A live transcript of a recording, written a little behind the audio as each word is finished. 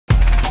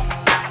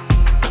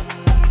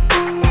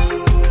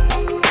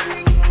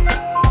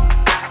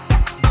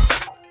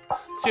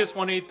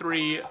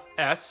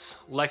CS183S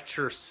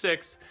Lecture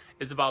 6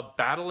 is about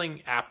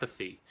battling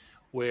apathy,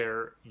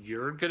 where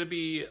you're going to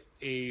be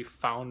a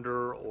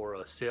founder or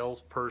a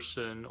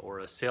salesperson or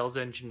a sales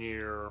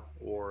engineer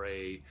or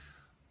a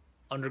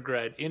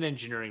undergrad in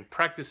engineering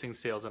practicing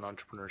sales and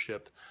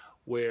entrepreneurship,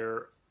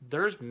 where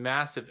there's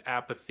massive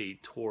apathy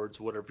towards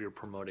whatever you're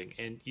promoting.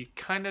 And you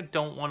kind of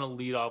don't want to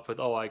lead off with,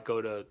 oh, I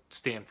go to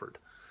Stanford,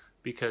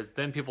 because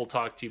then people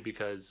talk to you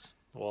because,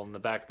 well, in the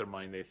back of their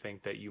mind, they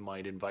think that you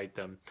might invite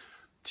them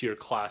to your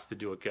class to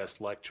do a guest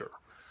lecture.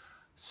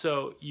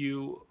 So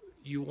you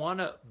want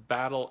to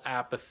battle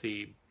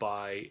apathy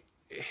by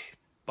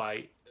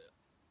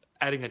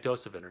adding a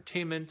dose of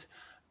entertainment,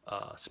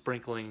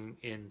 sprinkling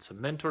in some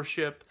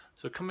mentorship.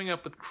 So coming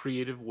up with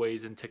creative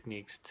ways and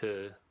techniques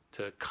to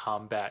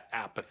combat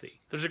apathy.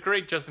 There's a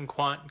great Justin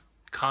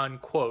Kahn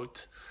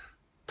quote,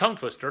 tongue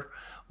twister,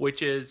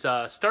 which is,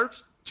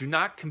 startups do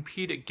not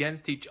compete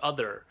against each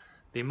other.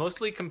 They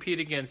mostly compete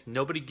against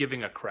nobody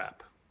giving a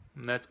crap.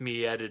 And that's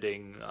me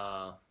editing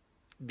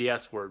the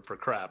S word for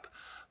crap.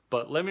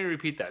 But let me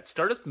repeat that.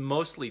 Startups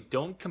mostly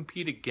don't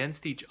compete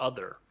against each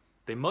other.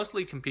 They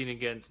mostly compete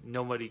against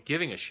nobody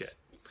giving a shit.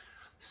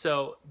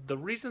 So the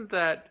reason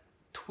that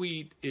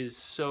tweet is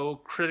so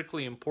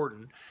critically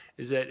important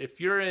is that if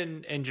you're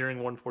in Engineering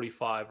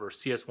 145 or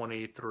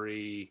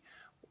CS183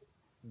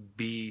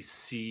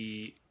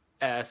 BCS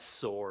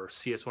or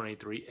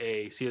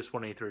CS183A,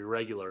 CS183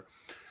 regular,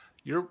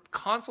 you're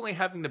constantly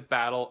having to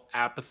battle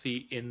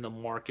apathy in the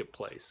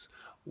marketplace,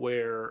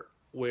 where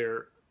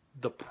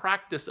the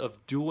practice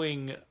of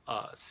doing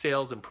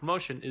sales and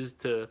promotion is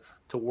to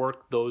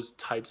work those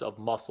types of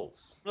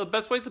muscles. The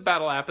best ways to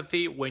battle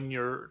apathy when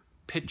you're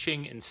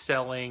pitching and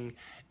selling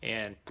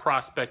and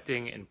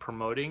prospecting and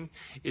promoting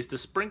is to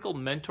sprinkle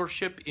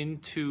mentorship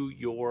into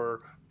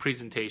your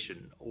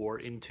presentation or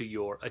into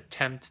your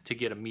attempt to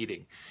get a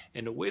meeting.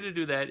 And a way to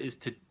do that is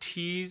to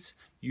tease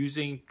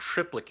using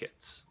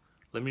triplicates.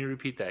 Let me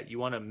repeat that. You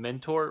want to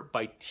mentor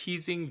by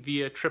teasing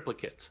via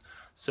triplicates.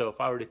 So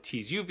if I were to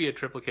tease you via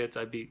triplicates,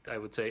 I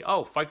would say,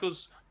 oh,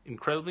 FICO's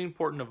incredibly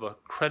important of a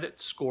credit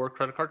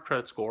card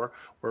credit score,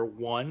 where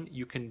 1,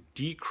 you can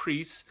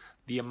decrease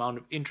the amount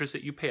of interest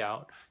that you pay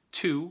out.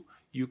 2,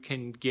 you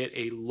can get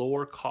a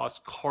lower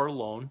cost car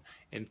loan.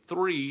 And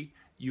 3,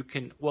 you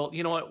can, well,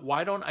 you know what?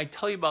 Why don't I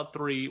tell you about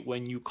 3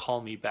 when you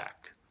call me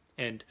back?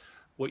 And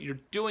what you're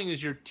doing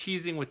is you're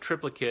teasing with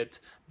triplicate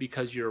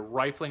because you're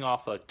rifling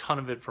off a ton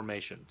of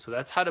information. So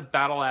that's how to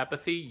battle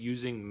apathy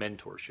using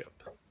mentorship.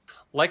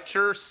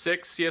 Lecture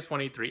 6,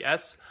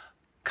 CS183S,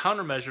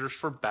 countermeasures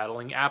for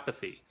battling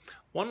apathy.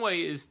 One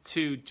way is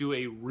to do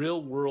a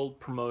real-world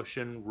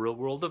promotion,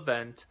 real-world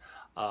event.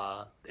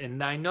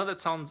 And I know that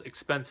sounds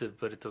expensive,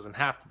 but it doesn't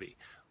have to be.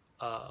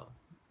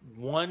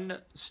 One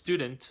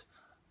student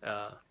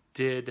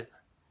did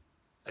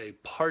a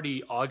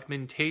party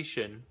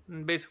augmentation,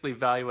 basically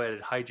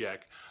value-added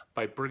hijack,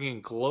 by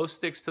bringing glow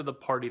sticks to the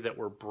party that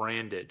were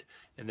branded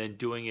and then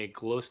doing a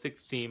glow stick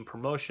theme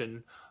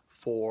promotion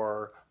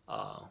for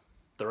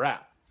their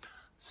app.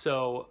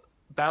 So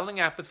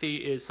battling apathy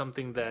is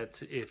something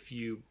that if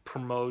you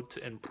promote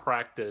and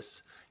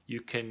practice,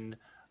 you can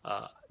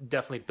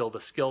definitely build a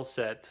skill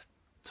set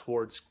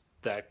towards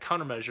that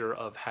countermeasure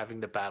of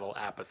having to battle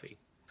apathy.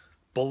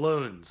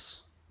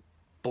 Balloons.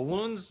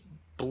 Balloons,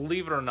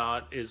 believe it or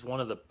not, is one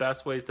of the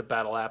best ways to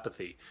battle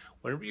apathy.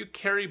 Whenever you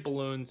carry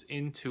balloons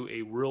into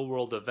a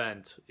real-world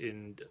event,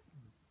 in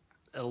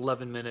an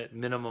 11-minute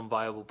minimum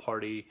viable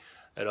party,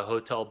 at a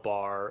hotel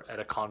bar, at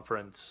a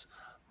conference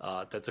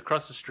that's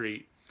across the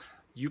street,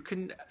 you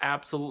can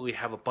absolutely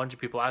have a bunch of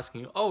people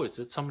asking, oh, is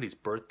it somebody's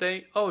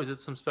birthday? Oh, is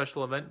it some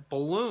special event?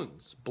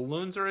 Balloons.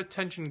 Balloons are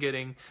attention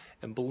getting,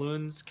 and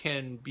balloons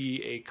can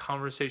be a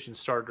conversation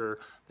starter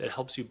that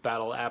helps you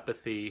battle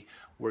apathy,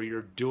 where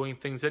you're doing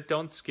things that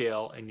don't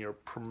scale and you're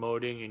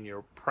promoting and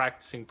you're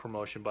practicing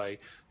promotion by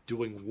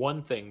doing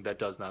one thing that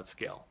does not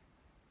scale.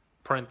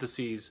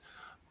 Parentheses,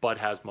 but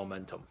has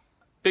momentum.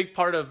 Big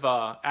part of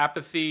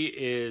apathy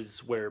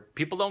is where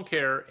people don't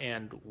care,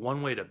 and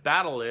one way to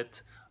battle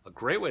it, a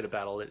great way to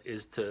battle it,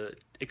 is to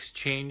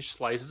exchange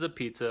slices of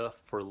pizza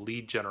for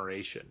lead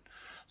generation.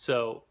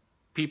 So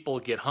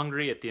people get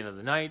hungry at the end of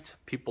the night.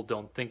 People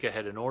don't think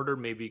ahead and order,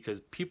 maybe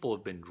because people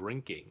have been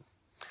drinking.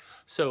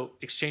 So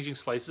exchanging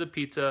slices of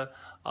pizza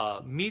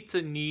meets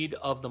a need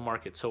of the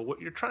market. So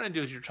what you're trying to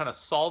do is you're trying to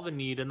solve a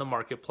need in the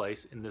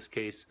marketplace. In this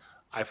case,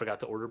 I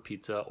forgot to order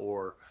pizza,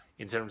 or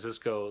in San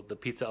Francisco, the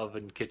pizza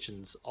oven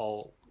kitchens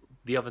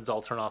the ovens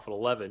all turn off at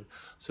 11.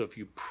 So if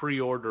you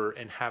pre-order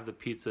and have the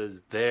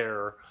pizzas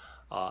there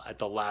at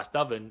the last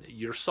oven,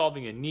 you're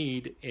solving a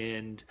need,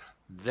 and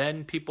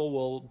then people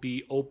will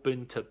be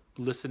open to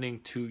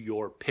listening to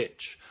your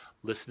pitch,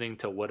 listening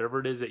to whatever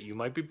it is that you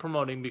might be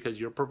promoting,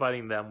 because you're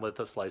providing them with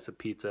a slice of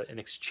pizza in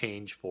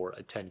exchange for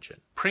attention.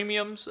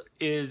 Premiums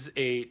is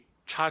a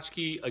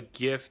tchotchke, a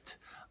gift,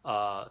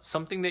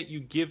 something that you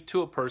give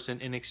to a person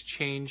in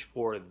exchange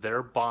for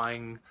their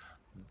buying,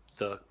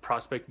 the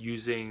prospect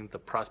using, the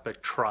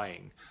prospect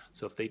trying.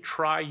 So if they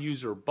try,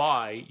 use, or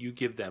buy, you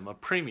give them a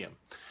premium.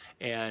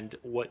 And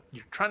what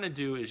you're trying to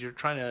do is you're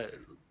trying to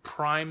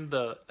prime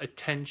the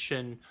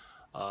attention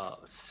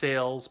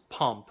sales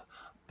pump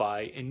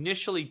by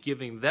initially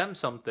giving them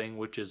something,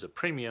 which is a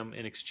premium,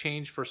 in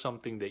exchange for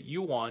something that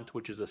you want,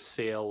 which is a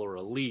sale or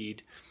a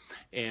lead.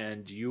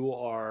 And you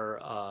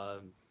are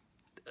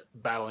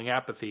battling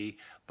apathy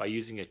by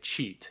using a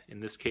cheat. In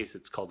this case,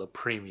 it's called a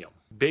premium.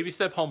 Baby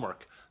step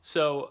homework.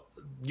 So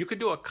you could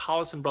do a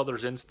Collison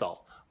Brothers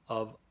install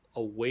of a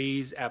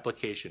Waze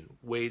application.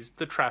 Waze,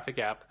 the traffic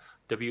app,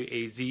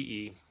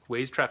 W-A-Z-E,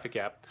 Waze traffic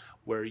app,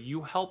 where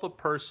you help a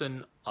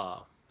person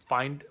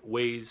find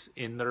Waze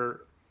in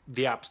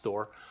the App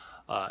Store,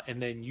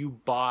 and then you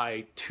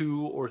buy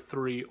 2 or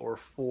 3 or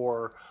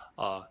 4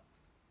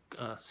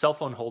 cell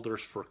phone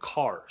holders for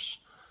cars.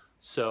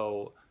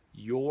 So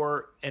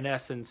you're, in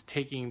essence,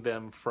 taking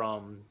them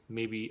from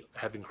maybe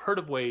having heard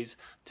of Waze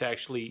to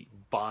actually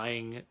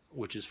buying,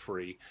 which is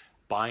free,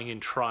 buying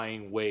and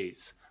trying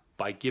Waze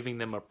by giving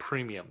them a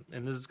premium.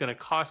 And this is going to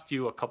cost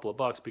you a couple of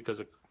bucks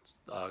because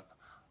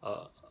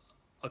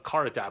a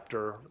car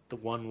adapter, the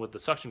one with the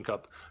suction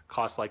cup,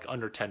 costs like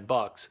under 10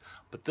 bucks.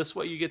 But this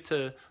way you get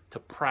to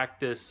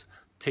practice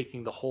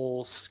taking the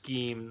whole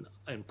scheme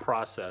and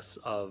process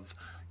of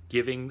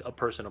giving a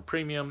person a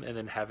premium and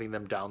then having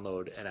them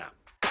download an app.